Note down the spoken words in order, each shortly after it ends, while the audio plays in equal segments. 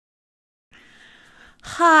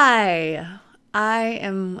Hi, I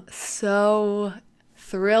am so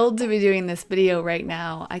thrilled to be doing this video right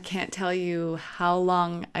now. I can't tell you how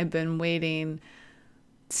long I've been waiting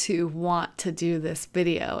to want to do this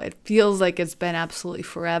video. It feels like it's been absolutely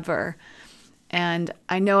forever. And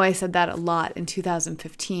I know I said that a lot in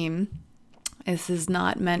 2015. This is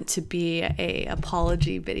not meant to be a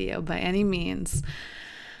apology video by any means.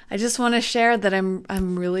 I just want to share that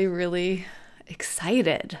I'm really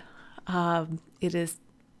excited. It is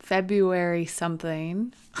February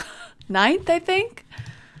something, 9th, I think.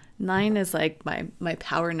 9 is like my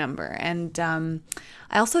power number. And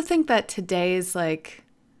I also think that today is like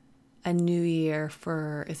a new year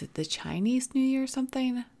for, is it the Chinese New Year or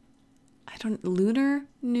something? Lunar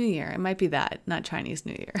New Year. It might be that, not Chinese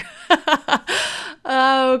New Year.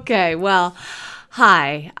 Okay, well,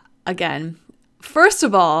 hi again. First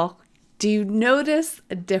of all, do you notice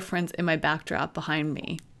a difference in my backdrop behind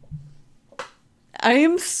me? I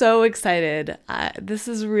am so excited. This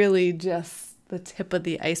is really just the tip of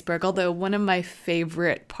the iceberg, although one of my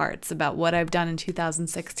favorite parts about what I've done in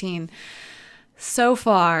 2016 so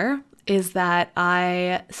far is that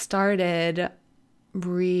I started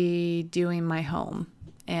redoing my home,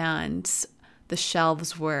 and the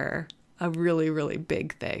shelves were a really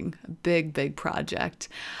big thing, a big project.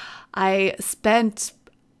 I spent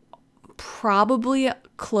probably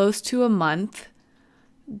close to a month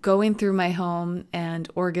going through my home and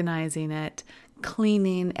organizing it,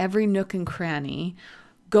 cleaning every nook and cranny,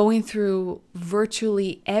 going through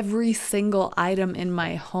virtually every single item in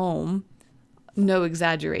my home. No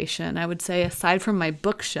exaggeration. I would say aside from my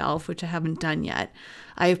bookshelf, which I haven't done yet,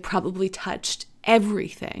 I have probably touched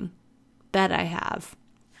everything that I have.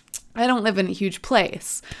 I don't live in a huge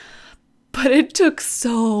place, but it took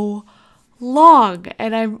so long,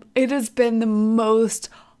 and it has been the most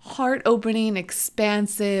heart-opening,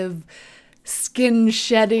 expansive,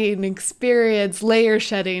 skin-shedding experience,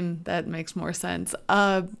 layer-shedding, that makes more sense,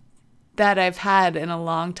 that I've had in a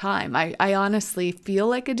long time. I honestly feel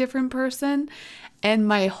like a different person, and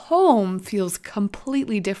my home feels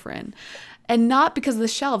completely different. And not because of the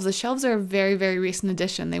shelves. The shelves are a very recent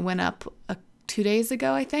addition. They went up 2 days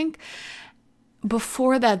ago, I think.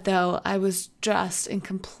 Before that, though, I was just in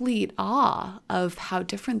complete awe of how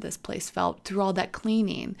different this place felt through all that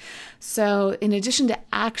cleaning. So in addition to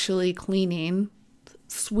actually cleaning,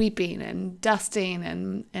 sweeping and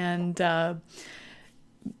dusting and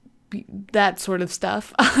that sort of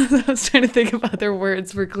stuff, I was trying to think of other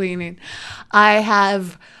words for cleaning, I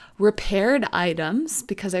have repaired items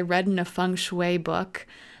because I read in a feng shui book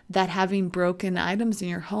that having broken items in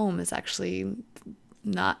your home is actually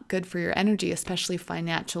not good for your energy, especially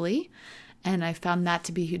financially. And I found that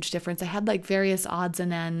to be a huge difference. I had like various odds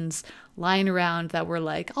and ends lying around that were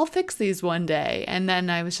like, I'll fix these one day. And then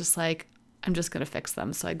I was just like, I'm just going to fix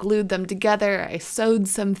them. So I glued them together. I sewed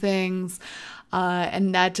some things.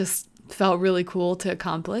 And that just felt really cool to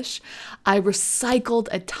accomplish. I recycled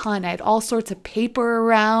a ton. I had all sorts of paper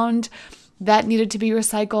around that needed to be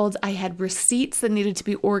recycled. I had receipts that needed to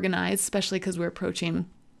be organized, especially because we're approaching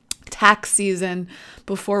tax season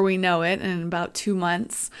before we know it in about 2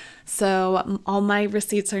 months. So all my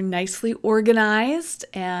receipts are nicely organized,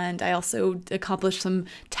 and I also accomplished some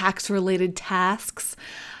tax related tasks.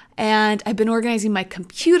 And I've been organizing my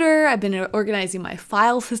computer. I've been organizing my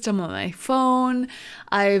file system on my phone.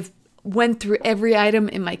 I've went through every item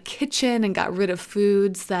in my kitchen and got rid of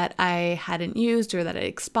foods that I hadn't used or that had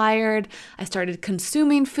expired. I started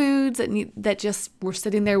consuming foods that just were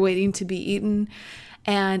sitting there waiting to be eaten.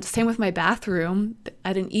 And same with my bathroom.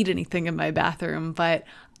 I didn't eat anything in my bathroom, but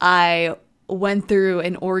I went through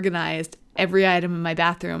and organized every item in my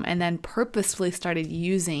bathroom and then purposefully started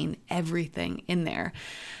using everything in there.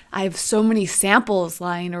 I have so many samples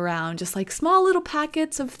lying around, just like small little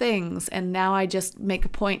packets of things. And now I just make a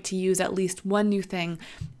point to use at least one new thing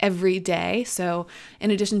every day. So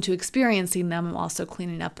in addition to experiencing them, I'm also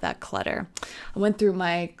cleaning up that clutter. I went through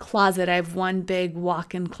my closet. I have one big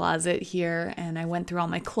walk-in closet here, and I went through all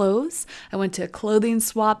my clothes. I went to a clothing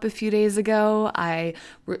swap a few days ago. I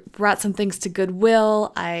brought some things to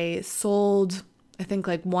Goodwill. I sold, I think,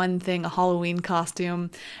 like one thing, a Halloween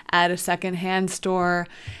costume, at a secondhand store.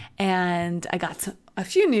 And I got a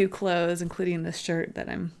few new clothes, including this shirt that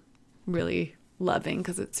I'm really loving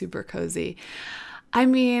because it's super cozy. I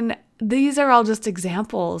mean, these are all just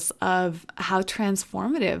examples of how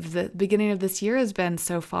transformative the beginning of this year has been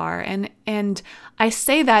so far. And I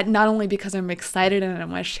say that not only because I'm excited and I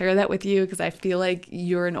want to share that with you because I feel like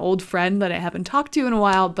you're an old friend that I haven't talked to in a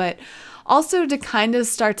while, but also to kind of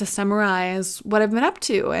start to summarize what I've been up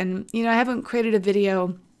to. And, you know, I haven't created a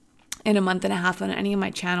video in a month and a half on any of my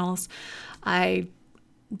channels. I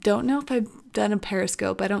don't know if I've done a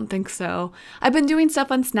Periscope. I don't think so. I've been doing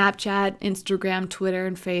stuff on Snapchat, Instagram, Twitter,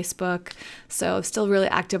 and Facebook. So I'm still really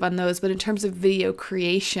active on those. But in terms of video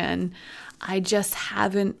creation, I just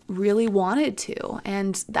haven't really wanted to.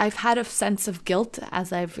 And I've had a sense of guilt,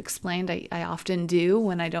 as I've explained. I often do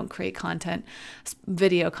when I don't create content,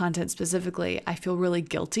 video content specifically. I feel really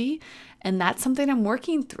guilty. And that's something I'm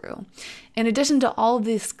working through. In addition to all of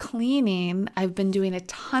this cleaning, I've been doing a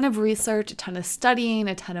ton of research, a ton of studying,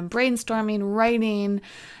 a ton of brainstorming, writing,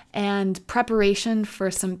 and preparation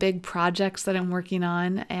for some big projects that I'm working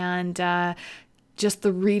on. And just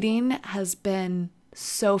the reading has been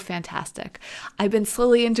so fantastic. I've been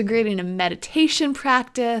slowly integrating a meditation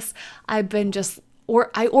practice. I've been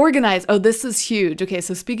I organize. Oh, this is huge. Okay,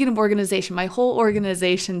 so speaking of organization, my whole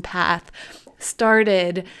organization path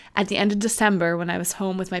started at the end of December when I was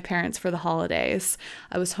home with my parents for the holidays.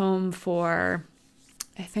 I was home for,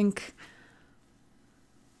 I think,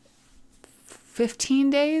 15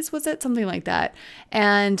 days, was it? Something like that.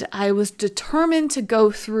 And I was determined to go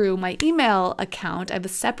through my email account. I have a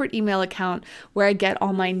separate email account where I get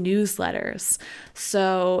all my newsletters.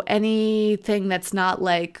 So anything that's not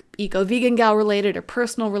like Eco Vegan Gal related or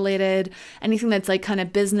personal related, anything that's like kind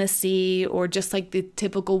of businessy or just like the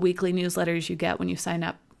typical weekly newsletters you get when you sign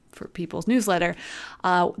up for people's newsletter,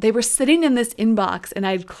 they were sitting in this inbox and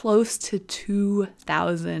I had close to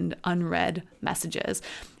 2,000 unread messages.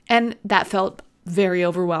 And that felt very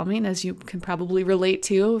overwhelming, as you can probably relate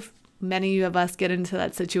to. Many of us get into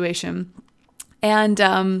that situation. And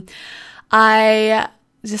I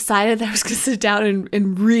decided that I was going to sit down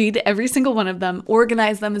and read every single one of them,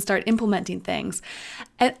 organize them, and start implementing things.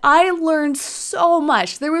 And I learned so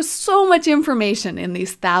much. There was so much information in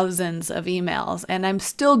these thousands of emails, and I'm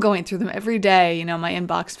still going through them every day. You know, my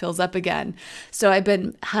inbox fills up again. So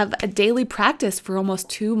have a daily practice for almost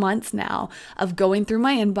 2 months now of going through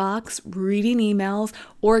my inbox, reading emails,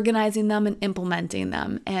 organizing them, and implementing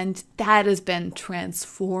them. And that has been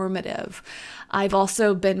transformative. I've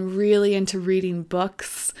also been really into reading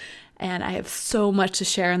books, and I have so much to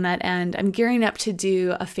share on that end. I'm gearing up to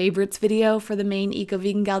do a favorites video for the main Eco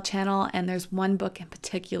Vegan Gal channel, and there's one book in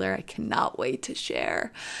particular I cannot wait to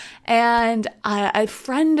share. And a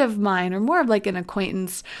friend of mine, or more of like an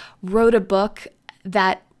acquaintance, wrote a book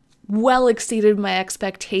that well exceeded my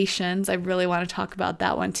expectations. I really want to talk about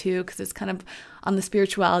that one too, because it's kind of on the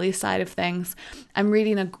spirituality side of things. I'm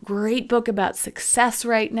reading a great book about success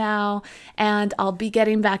right now, and I'll be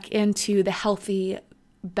getting back into the healthy,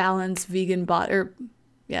 balanced vegan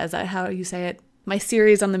is that how you say it? My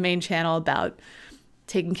series on the main channel about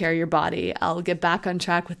taking care of your body. I'll get back on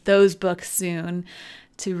track with those books soon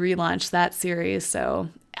to relaunch that series. So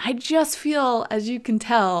I just feel, as you can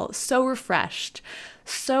tell, so refreshed,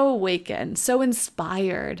 so awakened, so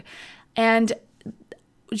inspired, and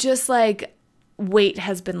just like weight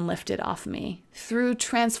has been lifted off me through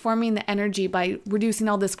transforming the energy by reducing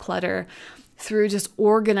all this clutter, through just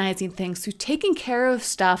organizing things, through taking care of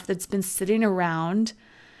stuff that's been sitting around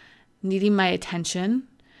needing my attention.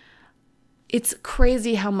 It's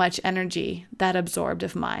crazy how much energy that absorbed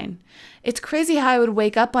of mine. It's crazy how I would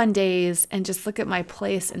wake up on days and just look at my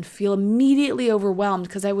place and feel immediately overwhelmed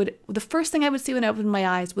because the first thing I would see when I opened my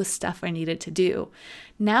eyes was stuff I needed to do.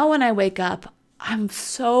 Now when I wake up, I'm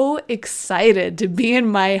so excited to be in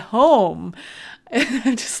my home. And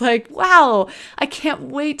I'm just like, wow, I can't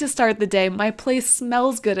wait to start the day. My place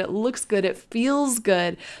smells good. It looks good. It feels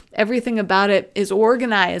good. Everything about it is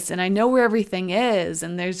organized and I know where everything is.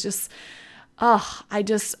 And there's just,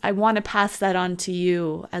 I want to pass that on to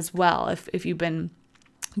you as well if you've been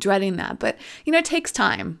dreading that. But, it takes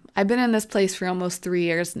time. I've been in this place for almost 3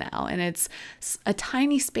 years now, and it's a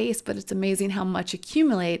tiny space, but it's amazing how much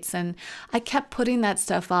accumulates. And I kept putting that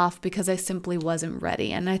stuff off because I simply wasn't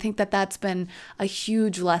ready. And I think that that's been a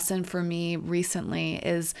huge lesson for me recently,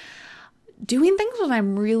 is doing things when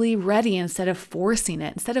I'm really ready instead of forcing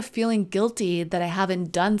it, instead of feeling guilty that I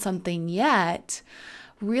haven't done something yet,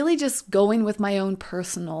 really just going with my own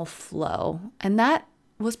personal flow. And that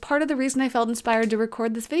was part of the reason I felt inspired to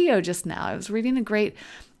record this video just now. I was reading a great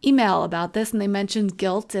email about this and they mentioned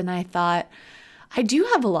guilt, and I thought, I do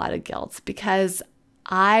have a lot of guilt because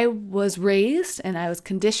I was raised and I was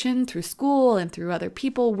conditioned through school and through other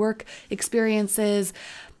people, work experiences,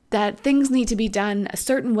 that things need to be done a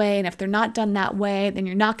certain way, and if they're not done that way, then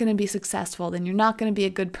you're not going to be successful, then you're not going to be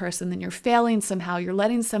a good person, then you're failing somehow, you're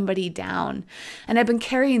letting somebody down. And I've been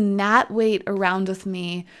carrying that weight around with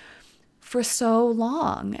me for so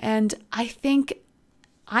long. And I think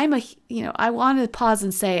I want to pause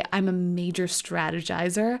and say I'm a major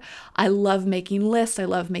strategizer. I love making lists. I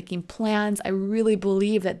love making plans. I really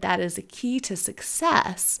believe that that is a key to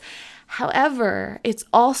success. However, it's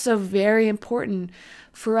also very important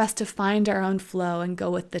for us to find our own flow and go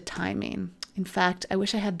with the timing. In fact, I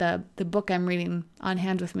wish I had the book I'm reading on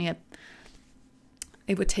hand with me.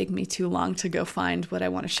 It would take me too long to go find what I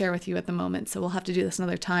want to share with you at the moment, so we'll have to do this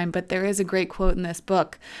another time. But there is a great quote in this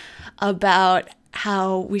book about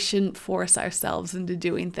how we shouldn't force ourselves into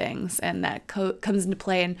doing things, and that comes into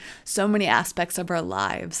play in so many aspects of our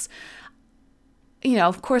lives.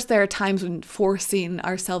 Of course, there are times when forcing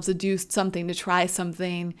ourselves to do something, to try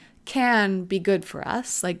something, can be good for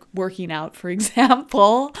us, like working out, for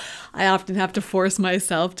example. I often have to force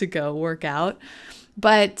myself to go work out.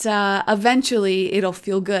 But eventually it'll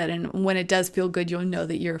feel good. And when it does feel good, you'll know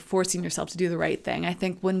that you're forcing yourself to do the right thing. I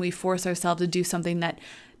think when we force ourselves to do something that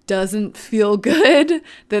doesn't feel good,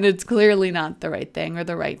 then it's clearly not the right thing or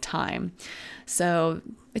the right time. So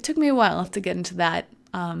it took me a while to get into that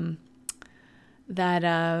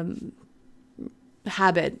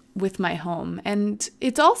habit with my home. And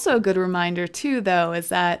it's also a good reminder too, though, is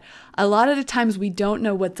that a lot of the times we don't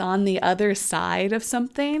know what's on the other side of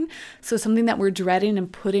something. So something that we're dreading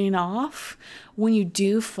and putting off, when you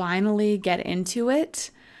do finally get into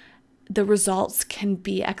it, the results can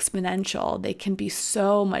be exponential. They can be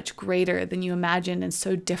so much greater than you imagined and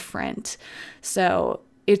so different. So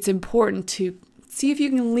it's important to see if you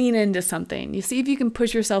can lean into something. You see if you can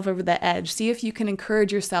push yourself over the edge. See if you can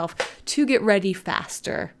encourage yourself to get ready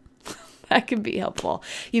faster. That can be helpful.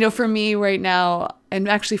 For me right now, and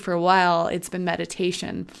actually for a while, it's been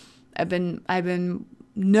meditation. I've been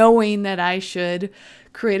knowing that I should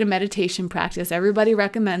create a meditation practice. Everybody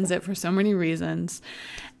recommends it for so many reasons.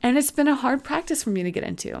 And it's been a hard practice for me to get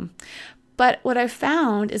into. But what I've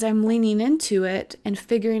found is I'm leaning into it and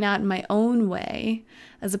figuring out in my own way,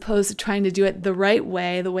 as opposed to trying to do it the right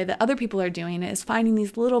way, the way that other people are doing it, is finding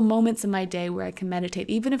these little moments in my day where I can meditate,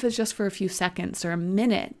 even if it's just for a few seconds or a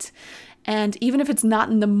minute. And even if it's not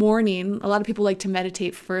in the morning, a lot of people like to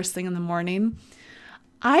meditate first thing in the morning.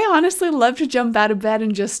 I honestly love to jump out of bed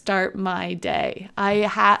and just start my day.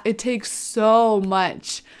 It takes so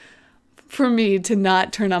much for me to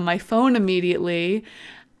not turn on my phone immediately.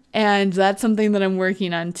 And that's something that I'm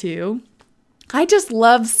working on too. I just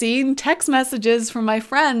love seeing text messages from my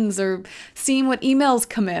friends or seeing what emails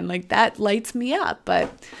come in. Like, that lights me up.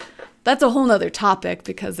 But that's a whole nother topic,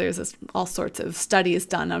 because there's all sorts of studies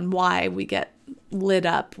done on why we get lit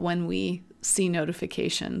up when we see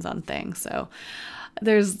notifications on things. So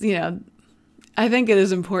there's, I think it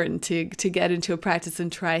is important to get into a practice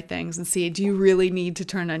and try things and see, do you really need to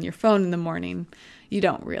turn on your phone in the morning? You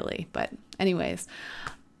don't really. But anyways,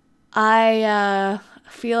 I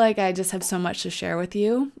feel like I just have so much to share with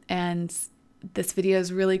you, and this video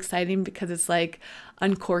is really exciting because it's like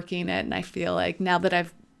uncorking it, and I feel like now that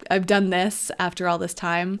I've done this after all this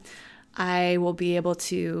time, I will be able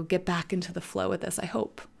to get back into the flow with this, I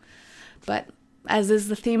hope. But as is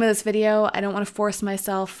the theme of this video, I don't want to force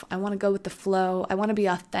myself. I want to go with the flow. I want to be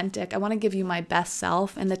authentic. I want to give you my best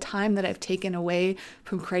self. And the time that I've taken away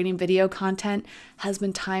from creating video content has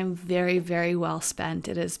been time very, very well spent.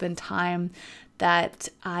 It has been time that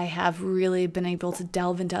I have really been able to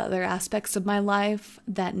delve into other aspects of my life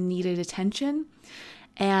that needed attention.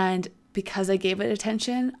 And because I gave it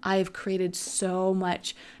attention, I've created so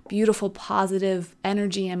much beautiful, positive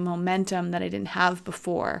energy and momentum that I didn't have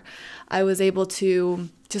before. I was able to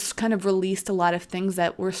just kind of release a lot of things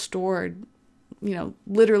that were stored,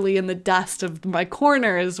 literally in the dust of my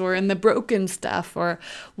corners or in the broken stuff or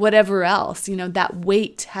whatever else. That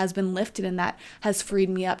weight has been lifted, and that has freed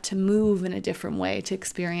me up to move in a different way, to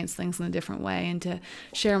experience things in a different way, and to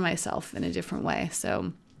share myself in a different way.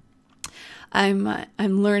 So I'm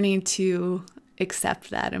learning to accept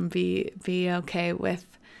that and be okay with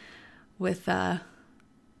the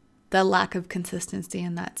lack of consistency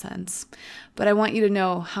in that sense. But I want you to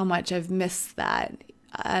know how much I've missed that.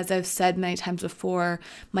 As I've said many times before,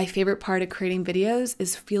 my favorite part of creating videos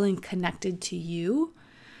is feeling connected to you.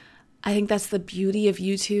 I think that's the beauty of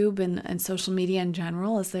YouTube and social media in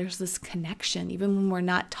general, is there's this connection. Even when we're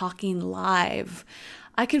not talking live,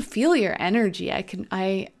 I can feel your energy.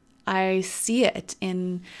 I see it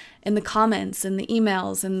in the comments and the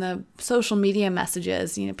emails and the social media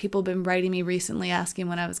messages. People have been writing me recently asking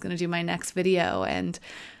when I was going to do my next video, and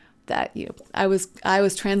that I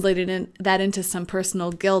was translating that into some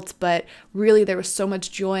personal guilt, but really there was so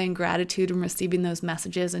much joy and gratitude in receiving those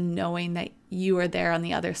messages and knowing that you are there on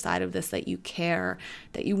the other side of this, that you care,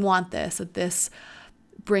 that you want this, that this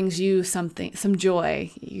brings you something, some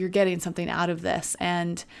joy. You're getting something out of this.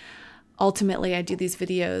 And ultimately, I do these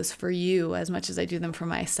videos for you as much as I do them for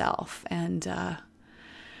myself. And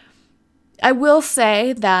I will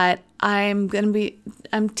say that I'm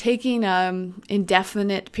taking an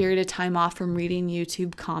indefinite period of time off from reading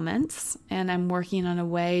YouTube comments, and I'm working on a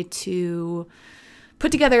way to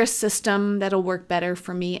put together a system that'll work better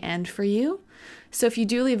for me and for you. So if you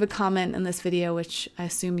do leave a comment in this video, which I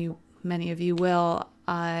assume many of you will,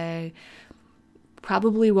 I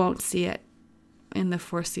probably won't see it in the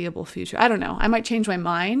foreseeable future. I don't know. I might change my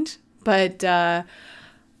mind, but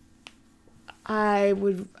I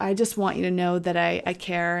just want you to know that I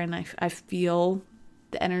care, and I feel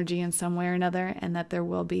the energy in some way or another, and that there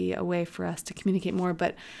will be a way for us to communicate more.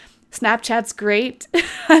 But Snapchat's great.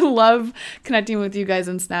 I love connecting with you guys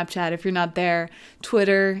on Snapchat. If you're not there,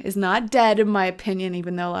 Twitter is not dead in my opinion,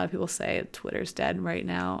 even though a lot of people say Twitter's dead right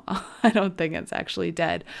now. I don't think it's actually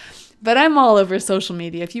dead. But I'm all over social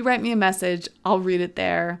media. If you write me a message, I'll read it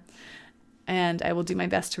there, and I will do my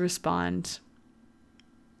best to respond,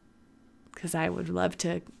 because I would love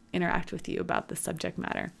to interact with you about this subject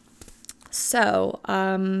matter. So,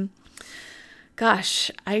 gosh,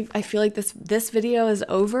 I feel like this video is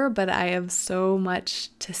over, but I have so much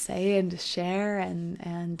to say and to share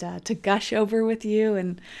and to gush over with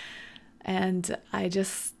you, and I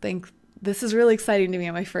just think this is really exciting to me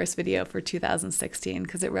on my first video for 2016,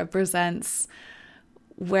 because it represents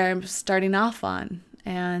where I'm starting off on,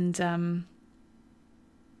 and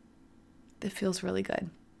it feels really good.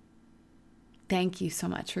 Thank you so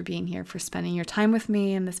much for being here, for spending your time with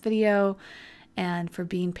me in this video, and for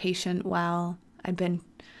being patient while I've been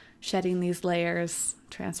shedding these layers,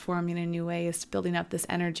 transforming in new ways, building up this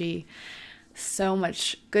energy. So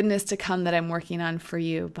much goodness to come that I'm working on for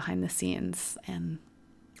you behind the scenes, and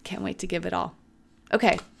can't wait to give it all.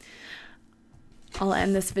 Okay, I'll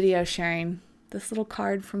end this video sharing this little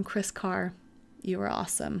card from Chris Carr. You are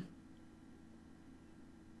awesome.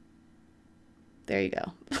 There you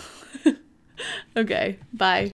go. Okay, bye.